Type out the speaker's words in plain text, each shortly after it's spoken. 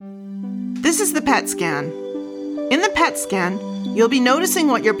This is the pet scan. In the pet scan, you'll be noticing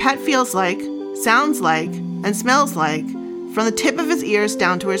what your pet feels like, sounds like, and smells like from the tip of his ears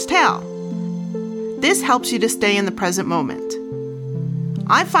down to his tail. This helps you to stay in the present moment.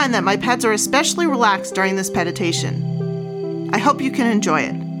 I find that my pets are especially relaxed during this meditation. I hope you can enjoy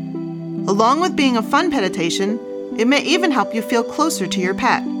it. Along with being a fun meditation, it may even help you feel closer to your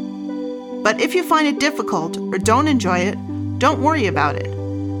pet. But if you find it difficult or don't enjoy it, don't worry about it.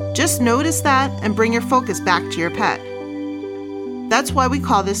 Just notice that and bring your focus back to your pet. That's why we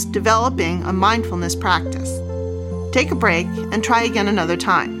call this developing a mindfulness practice. Take a break and try again another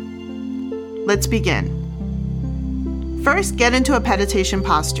time. Let's begin. First, get into a meditation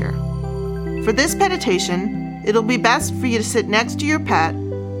posture. For this meditation, it'll be best for you to sit next to your pet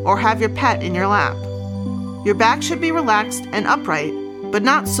or have your pet in your lap. Your back should be relaxed and upright, but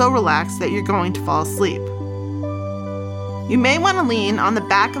not so relaxed that you're going to fall asleep. You may want to lean on the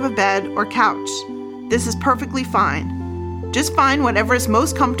back of a bed or couch. This is perfectly fine. Just find whatever is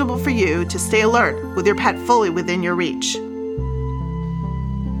most comfortable for you to stay alert with your pet fully within your reach.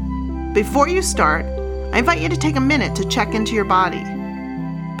 Before you start, I invite you to take a minute to check into your body.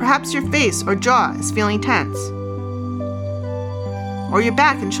 Perhaps your face or jaw is feeling tense, or your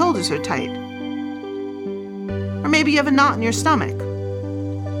back and shoulders are tight, or maybe you have a knot in your stomach.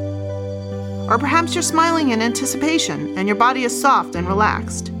 Or perhaps you're smiling in anticipation and your body is soft and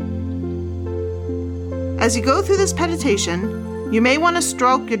relaxed. As you go through this meditation, you may want to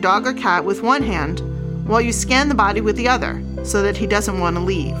stroke your dog or cat with one hand while you scan the body with the other so that he doesn't want to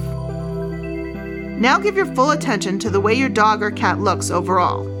leave. Now give your full attention to the way your dog or cat looks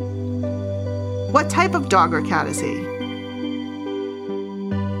overall. What type of dog or cat is he?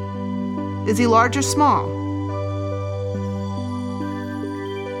 Is he large or small?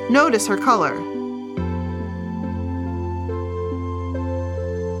 Notice her color.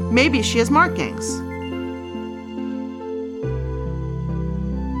 Maybe she has markings.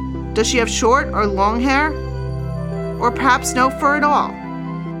 Does she have short or long hair? Or perhaps no fur at all?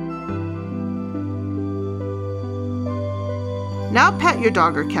 Now pet your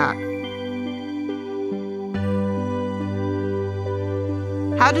dog or cat.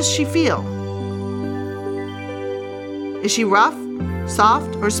 How does she feel? Is she rough,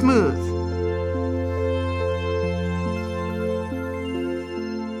 soft, or smooth?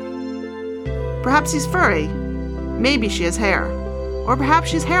 Perhaps he's furry. Maybe she has hair. Or perhaps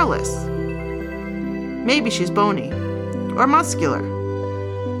she's hairless. Maybe she's bony or muscular.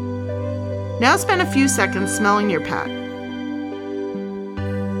 Now spend a few seconds smelling your pet.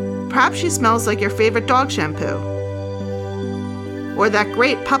 Perhaps she smells like your favorite dog shampoo, or that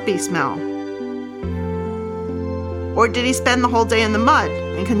great puppy smell. Or did he spend the whole day in the mud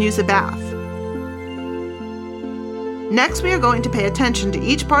and can use a bath? Next, we are going to pay attention to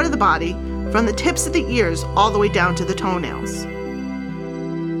each part of the body from the tips of the ears all the way down to the toenails.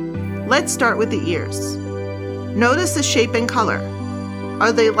 Let's start with the ears. Notice the shape and color.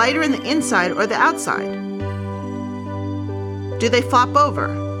 Are they lighter in the inside or the outside? Do they flop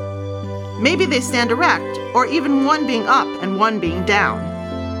over? Maybe they stand erect, or even one being up and one being down.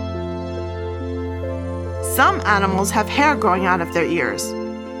 Some animals have hair growing out of their ears.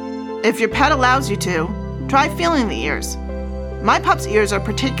 If your pet allows you to, try feeling the ears. My pup's ears are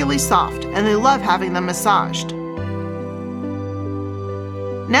particularly soft, and they love having them massaged.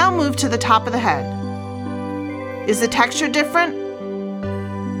 Now move to the top of the head. Is the texture different?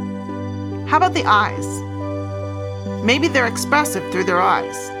 How about the eyes? Maybe they're expressive through their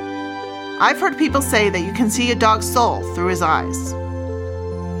eyes. I've heard people say that you can see a dog's soul through his eyes.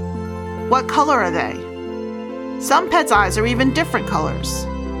 What color are they? Some pets' eyes are even different colors.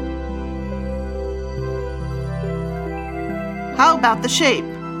 How about the shape?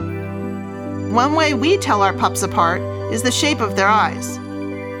 One way we tell our pups apart is the shape of their eyes.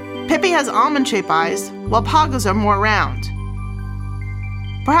 Pippi has almond-shaped eyes, while Pagos are more round.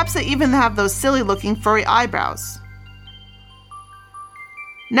 Perhaps they even have those silly-looking furry eyebrows.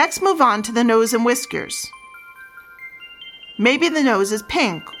 Next, move on to the nose and whiskers. Maybe the nose is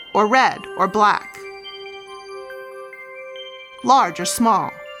pink, or red, or black. Large or small.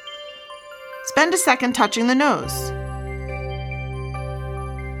 Spend a second touching the nose.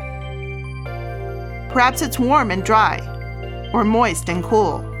 Perhaps it's warm and dry, or moist and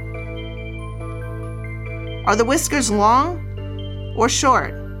cool. Are the whiskers long or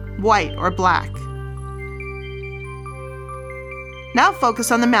short, white or black? Now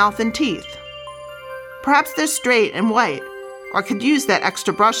focus on the mouth and teeth. Perhaps they're straight and white, or could use that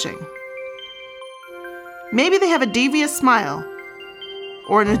extra brushing. Maybe they have a devious smile,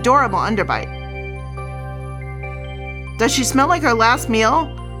 or an adorable underbite. Does she smell like her last meal,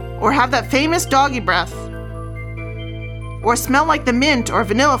 or have that famous doggy breath, or smell like the mint or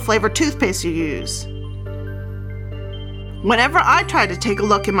vanilla flavored toothpaste you use. Whenever I try to take a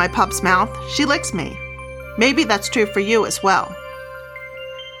look in my pup's mouth, she licks me. Maybe that's true for you as well.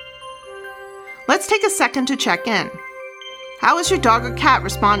 Let's take a second to check in. How is your dog or cat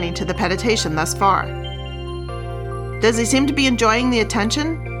responding to the petitation thus far? Does he seem to be enjoying the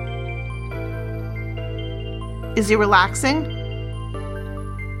attention? Is he relaxing?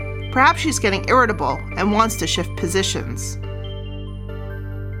 Perhaps she's getting irritable and wants to shift positions.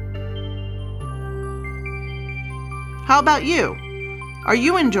 How about you? Are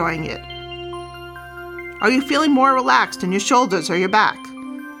you enjoying it? Are you feeling more relaxed in your shoulders or your back?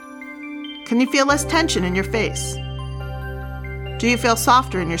 Can you feel less tension in your face? Do you feel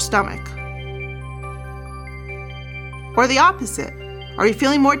softer in your stomach? Or the opposite, are you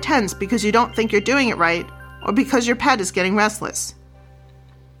feeling more tense because you don't think you're doing it right or because your pet is getting restless?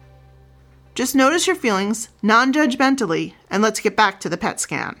 Just notice your feelings non-judgmentally and let's get back to the pet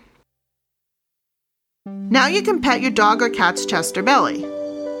scan. Now you can pet your dog or cat's chest or belly.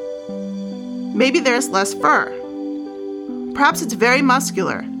 Maybe there's less fur. Perhaps it's very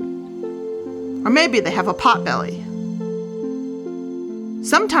muscular. Or maybe they have a pot belly.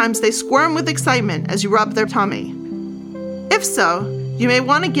 Sometimes they squirm with excitement as you rub their tummy. If so, you may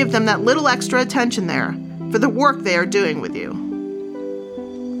want to give them that little extra attention there for the work they are doing with you.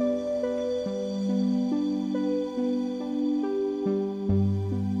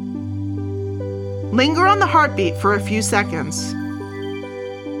 Linger on the heartbeat for a few seconds.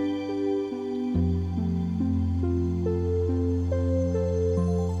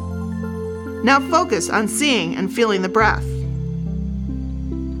 Now focus on seeing and feeling the breath.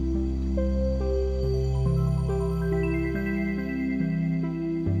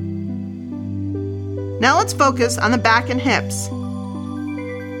 Now let's focus on the back and hips.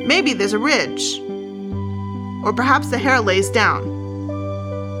 Maybe there's a ridge, or perhaps the hair lays down.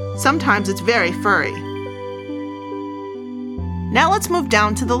 Sometimes it's very furry. Now let's move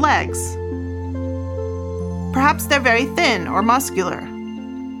down to the legs. Perhaps they're very thin or muscular.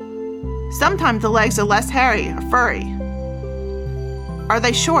 Sometimes the legs are less hairy or furry. Are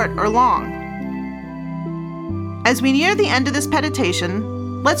they short or long? As we near the end of this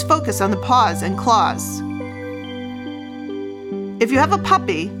petitation, let's focus on the paws and claws. If you have a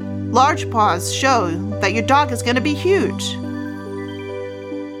puppy, large paws show that your dog is going to be huge.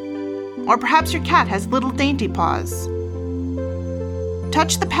 Or perhaps your cat has little dainty paws.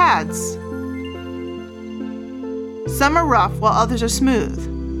 Touch the pads. Some are rough while others are smooth.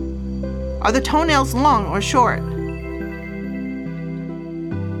 Are the toenails long or short?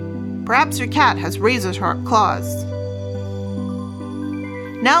 Perhaps your cat has razor-sharp claws.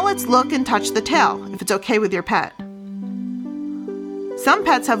 Now let's look and touch the tail, if it's okay with your pet. Some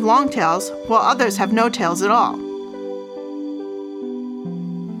pets have long tails, while others have no tails at all.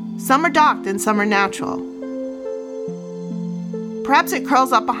 Some are docked and some are natural. Perhaps it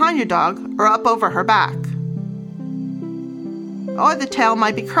curls up behind your dog or up over her back. Or the tail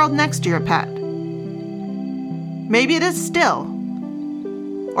might be curled next to your pet. Maybe it is still.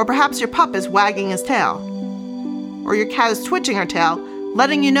 Or perhaps your pup is wagging his tail. Or your cat is twitching her tail,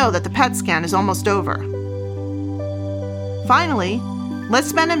 letting you know that the pet scan is almost over. Finally, let's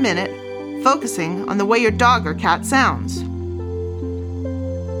spend a minute focusing on the way your dog or cat sounds.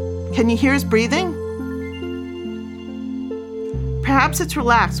 Can you hear his breathing? Perhaps it's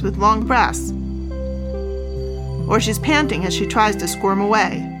relaxed with long breaths, or she's panting as she tries to squirm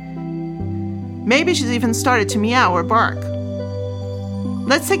away. Maybe she's even started to meow or bark.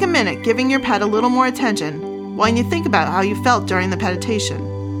 Let's take a minute giving your pet a little more attention while you think about how you felt during the petition.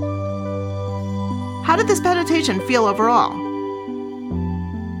 How did this petition feel overall?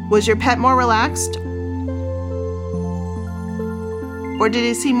 Was your pet more relaxed? Or did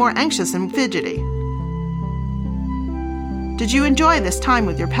he seem more anxious and fidgety? Did you enjoy this time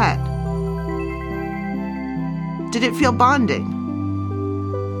with your pet? Did it feel bonding?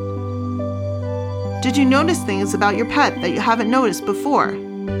 Did you notice things about your pet that you haven't noticed before?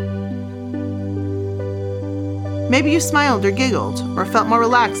 Maybe you smiled or giggled or felt more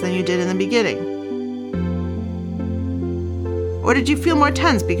relaxed than you did in the beginning. Or did you feel more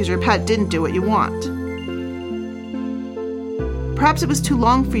tense because your pet didn't do what you want? Perhaps it was too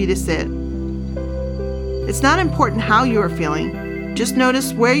long for you to sit. It's not important how you are feeling. Just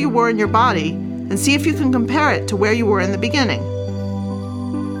notice where you were in your body and see if you can compare it to where you were in the beginning.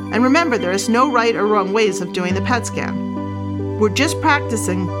 And remember, there is no right or wrong ways of doing the pet scan. We're just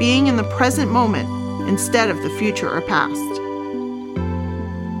practicing being in the present moment instead of the future or past.